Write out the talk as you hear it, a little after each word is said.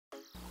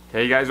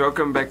Hey guys,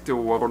 welcome back to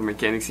World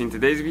Mechanics. In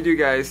today's video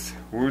guys,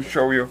 we'll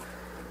show you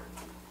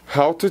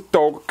how to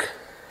torque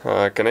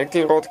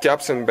connecting rod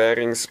caps and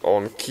bearings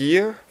on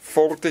Kia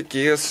Forte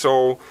Kia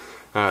Soul.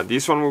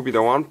 This one will be the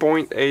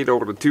 1.8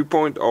 or the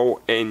 2.0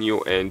 and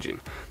new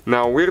engine.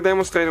 Now we're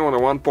demonstrating on the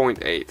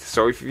 1.8,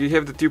 so if you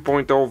have the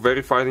 2.0,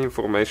 verify the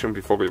information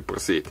before you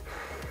proceed,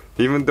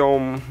 even though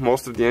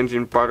most of the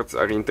engine parts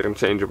are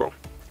interchangeable.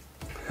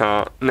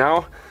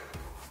 Now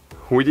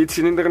we did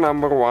cylinder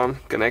number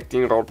 1,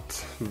 connecting rod,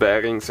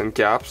 bearings and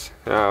caps,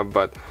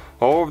 but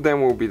all of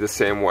them will be the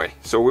same way.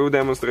 So we'll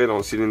demonstrate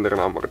on cylinder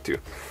number 2.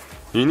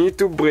 You need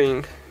to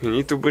bring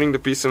the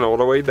piston all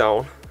the way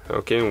down,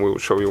 okay, and we'll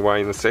show you why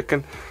in a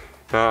second.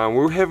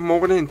 We'll have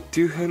more than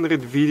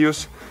 200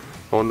 videos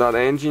on that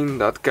engine,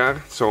 that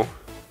car, so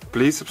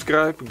please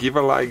subscribe, give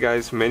a like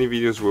guys, many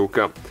videos will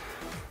come.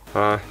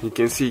 You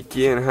can see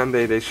Kia and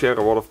Hyundai, they share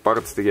a lot of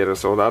parts together,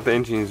 so that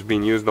engine is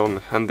being used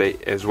on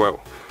Hyundai as well.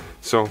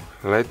 So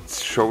let's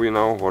show you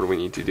now what we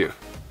need to do.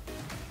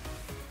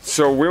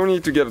 So we'll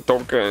need to get a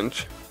torque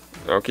wrench.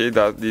 Okay,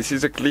 this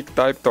is a click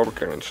type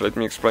torque wrench. Let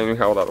me explain you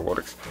how that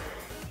works.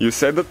 You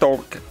set the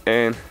torque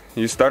and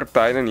you start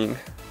tightening.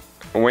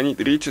 When it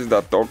reaches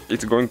that torque,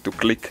 it's going to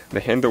click. The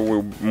handle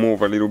will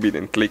move a little bit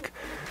and click.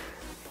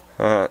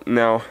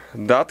 Now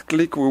that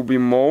click will be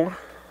more,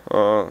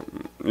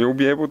 you'll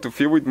be able to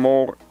feel it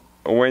more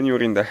when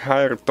you're in the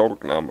higher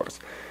torque numbers.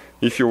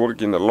 If you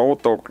work in the low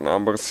torque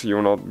numbers,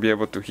 you'll not be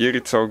able to hear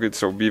it so good,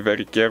 so be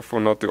very careful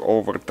not to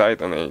over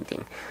tighten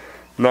anything.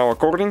 Now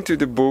according to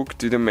the book,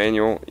 to the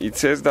manual, it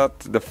says that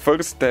the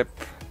first step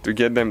to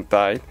get them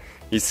tight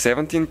is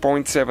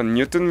 17.7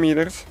 Newton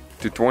meters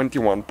to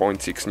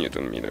 21.6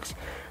 Newton meters.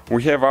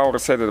 We have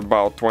ours set at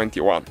about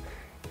 21,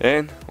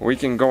 and we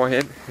can go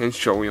ahead and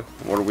show you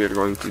what we're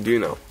going to do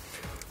now.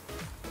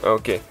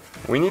 Okay,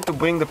 we need to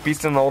bring the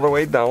piston all the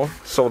way down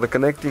so the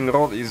connecting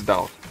rod is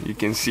down. You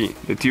can see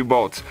the two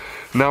bolts.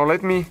 Now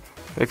let me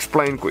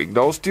explain quick.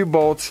 Those two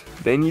bolts,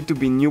 they need to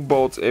be new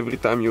bolts every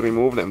time you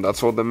remove them.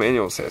 That's what the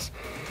manual says.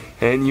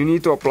 And you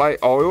need to apply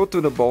oil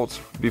to the bolts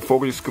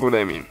before you screw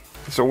them in.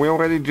 So we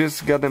already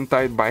just got them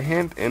tied by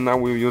hand, and now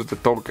we'll use the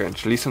torque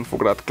wrench. Listen for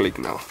that click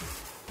now.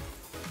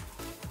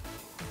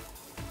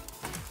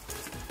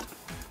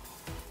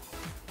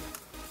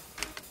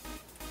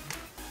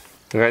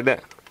 Right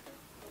there.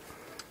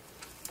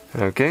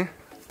 Okay,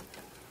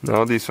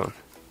 now this one.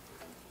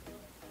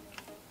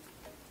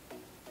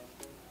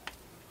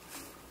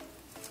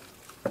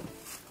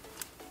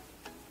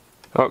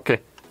 Okay,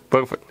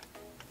 perfect.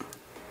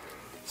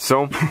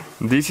 So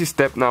this is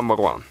step number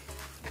 1.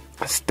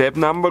 Step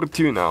number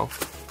 2 now.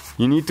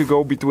 You need to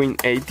go between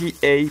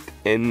 88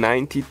 and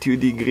 92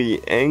 degree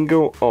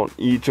angle on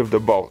each of the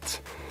bolts.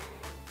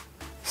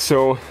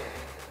 So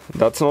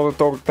that's not a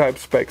torque type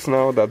specs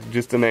now, that's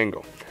just an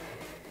angle.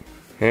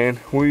 And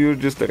we use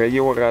just a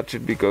regular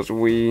ratchet because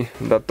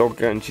that torque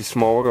wrench is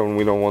smaller and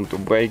we don't want to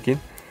break it.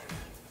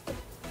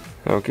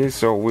 Okay,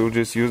 so we'll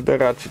just use the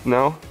ratchet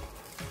now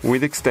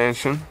with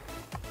extension.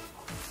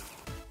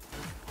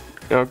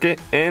 Okay,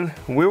 and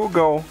we'll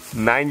go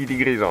 90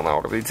 degrees on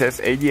ours. It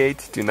says 88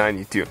 to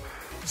 92.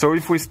 So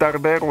if we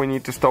start there, we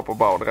need to stop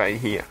about right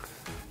here.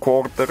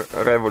 Quarter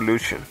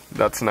revolution,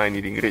 that's 90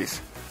 degrees.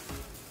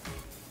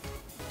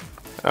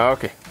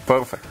 Okay,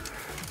 perfect.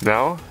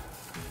 Now,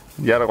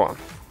 the other one.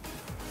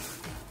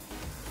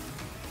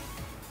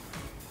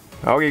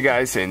 Okay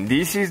guys, and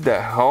this is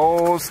the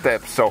whole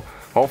step. So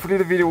hopefully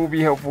the video will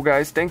be helpful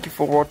guys. Thank you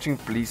for watching.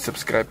 Please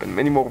subscribe and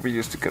many more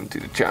videos to come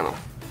to the channel.